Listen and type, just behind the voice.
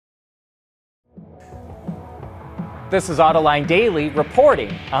This is Autoline Daily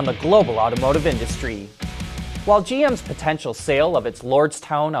reporting on the global automotive industry. While GM's potential sale of its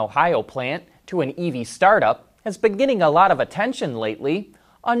Lordstown, Ohio plant to an EV startup has been getting a lot of attention lately,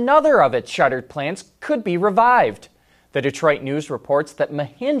 another of its shuttered plants could be revived. The Detroit News reports that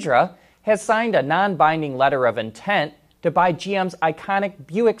Mahindra has signed a non-binding letter of intent to buy GM's iconic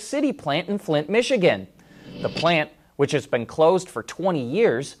Buick City plant in Flint, Michigan. The plant, which has been closed for 20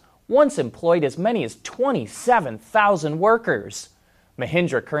 years, once employed as many as 27,000 workers.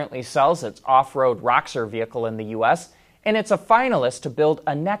 Mahindra currently sells its off-road Roxor vehicle in the U.S., and it's a finalist to build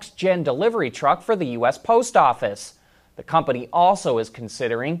a next-gen delivery truck for the U.S. Post Office. The company also is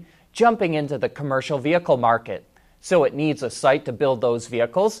considering jumping into the commercial vehicle market, so it needs a site to build those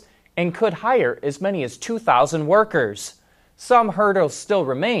vehicles and could hire as many as 2,000 workers. Some hurdles still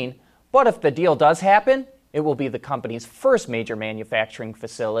remain, but if the deal does happen, it will be the company's first major manufacturing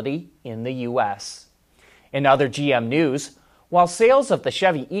facility in the U.S. In other GM news, while sales of the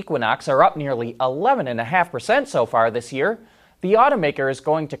Chevy Equinox are up nearly 11.5% so far this year, the automaker is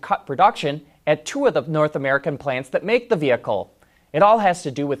going to cut production at two of the North American plants that make the vehicle. It all has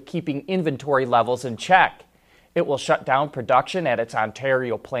to do with keeping inventory levels in check. It will shut down production at its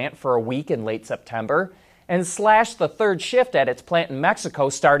Ontario plant for a week in late September and slash the third shift at its plant in Mexico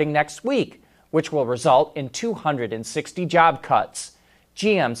starting next week, which will result in 260 job cuts.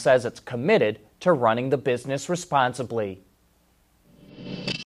 GM says it's committed to running the business responsibly.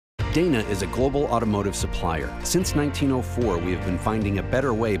 Dana is a global automotive supplier. Since 1904, we have been finding a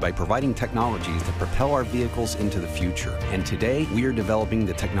better way by providing technologies that propel our vehicles into the future. And today, we are developing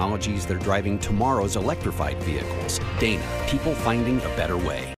the technologies that are driving tomorrow's electrified vehicles. Dana, people finding a better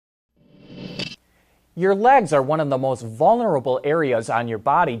way. Your legs are one of the most vulnerable areas on your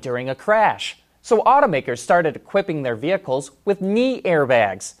body during a crash. So automakers started equipping their vehicles with knee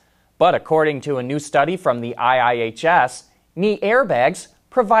airbags. But according to a new study from the IIHS, knee airbags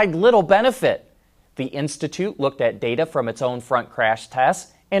provide little benefit. The institute looked at data from its own front crash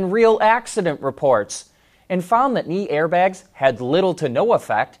tests and real accident reports and found that knee airbags had little to no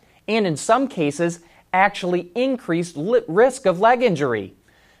effect and in some cases actually increased risk of leg injury.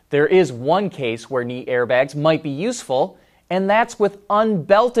 There is one case where knee airbags might be useful, and that's with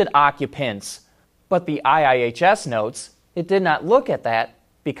unbelted occupants. But the IIHS notes it did not look at that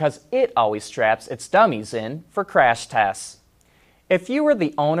because it always straps its dummies in for crash tests. If you were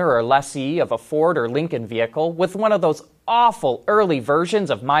the owner or lessee of a Ford or Lincoln vehicle with one of those awful early versions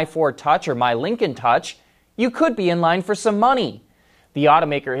of My Ford Touch or My Lincoln Touch, you could be in line for some money. The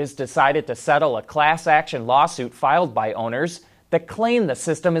automaker has decided to settle a class action lawsuit filed by owners that claim the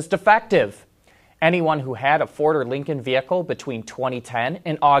system is defective. Anyone who had a Ford or Lincoln vehicle between 2010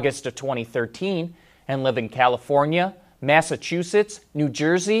 and August of 2013 and live in California, Massachusetts, New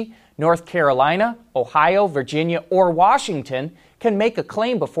Jersey, North Carolina, Ohio, Virginia, or Washington can make a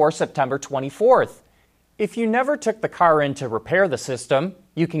claim before September 24th. If you never took the car in to repair the system,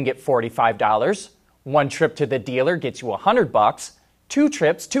 you can get $45. One trip to the dealer gets you $100, two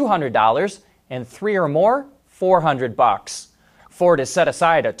trips $200, and three or more $400. Ford has set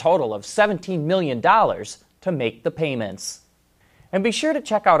aside a total of $17 million to make the payments. And be sure to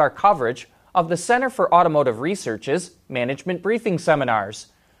check out our coverage of the Center for Automotive Research's Management Briefing Seminars.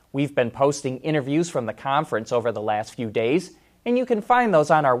 We've been posting interviews from the conference over the last few days, and you can find those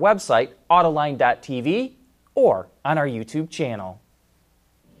on our website, autoline.tv, or on our YouTube channel.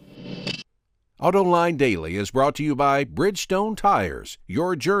 Autoline Daily is brought to you by Bridgestone Tires,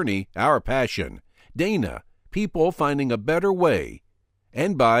 your journey, our passion. Dana, people finding a better way.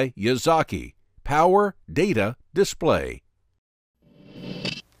 And by Yazaki, power, data, display.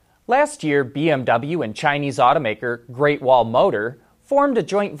 Last year, BMW and Chinese automaker Great Wall Motor formed a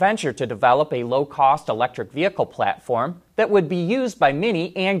joint venture to develop a low-cost electric vehicle platform that would be used by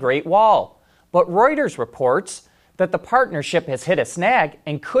Mini and Great Wall. But Reuters reports that the partnership has hit a snag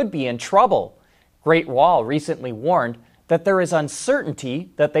and could be in trouble. Great Wall recently warned that there is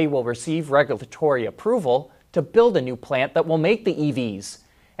uncertainty that they will receive regulatory approval to build a new plant that will make the EVs.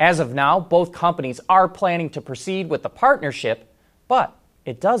 As of now, both companies are planning to proceed with the partnership, but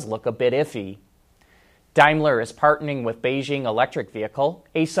it does look a bit iffy. Daimler is partnering with Beijing Electric Vehicle,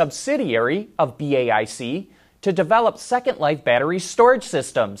 a subsidiary of BAIC, to develop Second Life battery storage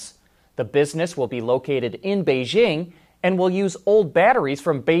systems. The business will be located in Beijing and will use old batteries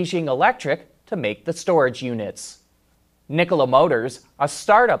from Beijing Electric to make the storage units. Nikola Motors, a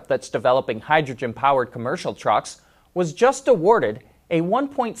startup that's developing hydrogen-powered commercial trucks, was just awarded a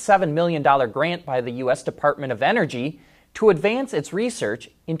 $1.7 million grant by the U.S. Department of Energy to advance its research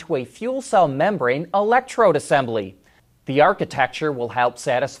into a fuel cell membrane electrode assembly. The architecture will help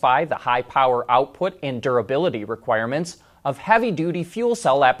satisfy the high power output and durability requirements of heavy-duty fuel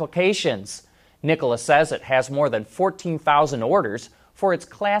cell applications. Nikola says it has more than 14,000 orders for its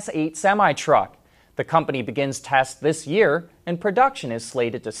Class 8 semi-truck. The company begins tests this year, and production is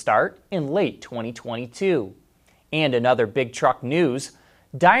slated to start in late 2022. And in other big truck news,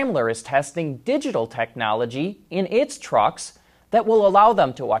 Daimler is testing digital technology in its trucks that will allow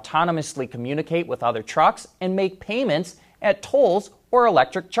them to autonomously communicate with other trucks and make payments at tolls or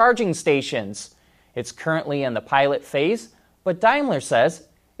electric charging stations. It's currently in the pilot phase, but Daimler says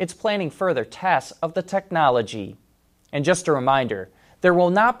it's planning further tests of the technology. And just a reminder, there will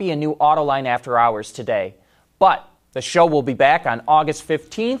not be a new Autoline After Hours today, but the show will be back on August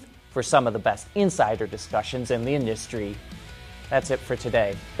 15th for some of the best insider discussions in the industry. That's it for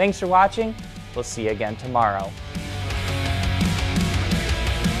today. Thanks for watching. We'll see you again tomorrow.